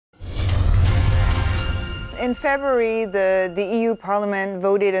In February, the EU Parliament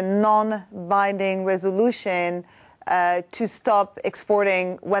voted a non-binding resolution to stop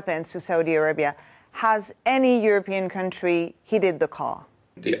exporting weapons to Saudi Arabia. Has any European country heeded the call?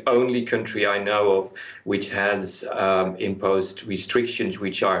 The only country I know of which has imposed restrictions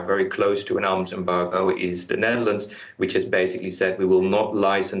which are very close to an arms embargo is the Netherlands, which has basically said we will not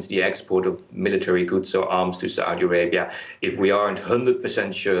license the export of military goods or arms to Saudi Arabia if we aren't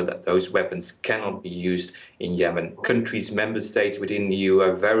 100% sure that those weapons cannot be used in Yemen. Countries, member states within the EU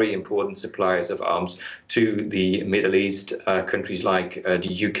are very important suppliers of arms to the Middle East. Countries like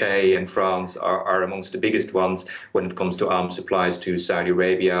the UK and France are amongst the biggest ones when it comes to arms supplies to Saudi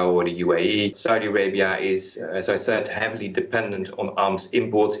Arabia or the UAE. Saudi Arabia is, as I said, heavily dependent on arms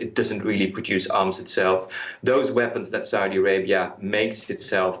imports. It doesn't really produce arms itself. Those weapons that Saudi Arabia makes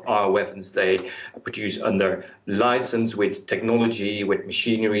itself are weapons they produce under license, with technology, with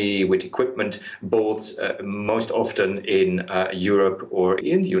machinery, with equipment bought most often in Europe or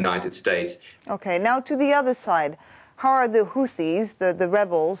in the United States. Okay, now to the other side. How are the Houthis, the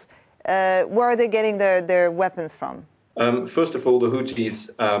rebels, where are they getting their weapons from? First of all, the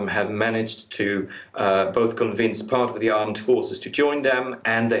Houthis have managed to both convince part of the armed forces to join them,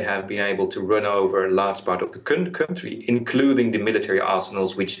 and they have been able to run over a large part of the country, including the military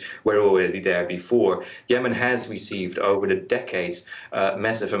arsenals which were already there before. Yemen has received over the decades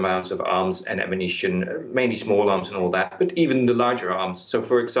massive amounts of arms and ammunition, mainly small arms and all that, but even the larger arms. So,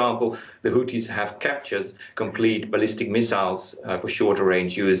 for example, the Houthis have captured complete ballistic missiles for shorter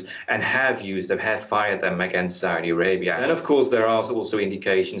range use and have fired them against Saudi Arabia. And of course, there are also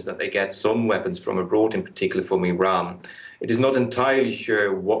indications that they get some weapons from abroad, in particular from Iran. It is not entirely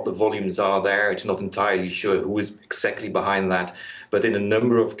sure what the volumes are there. It's not entirely sure who is exactly behind that. But in a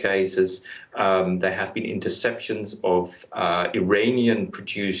number of cases, there have been interceptions of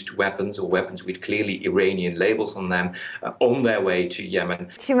Iranian-produced weapons or weapons with clearly Iranian labels on them on their way to Yemen.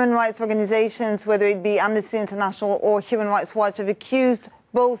 Human rights organizations, whether it be Amnesty International or Human Rights Watch, have accused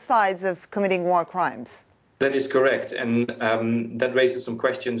both sides of committing war crimes. That is correct, and that raises some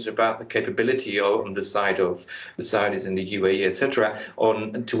questions about the capability on the side of the Saudis and the UAE, etc.,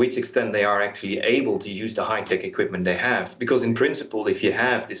 on to which extent they are actually able to use the high-tech equipment they have. Because in principle, if you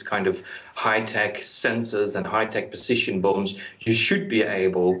have this kind of high-tech sensors and high-tech precision bombs, you should be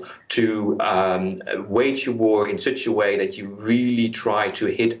able to wage a war in such a way that you really try to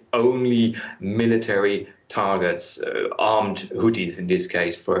hit only military targets, armed Houthis in this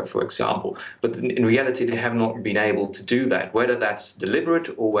case, for example. But in reality, they have not been able to do that. Whether that's deliberate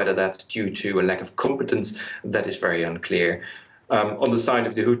or whether that's due to a lack of competence, that is very unclear. On the side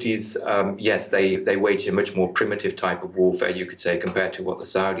of the Houthis, yes, they wage a much more primitive type of warfare, you could say, compared to what the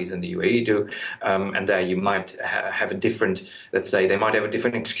Saudis and the UAE do. And there you might have a different, let's say, they might have a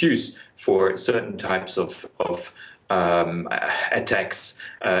different excuse for certain types of attacks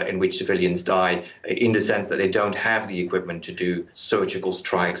in which civilians die, in the sense that they don't have the equipment to do surgical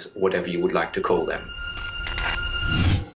strikes, whatever you would like to call them.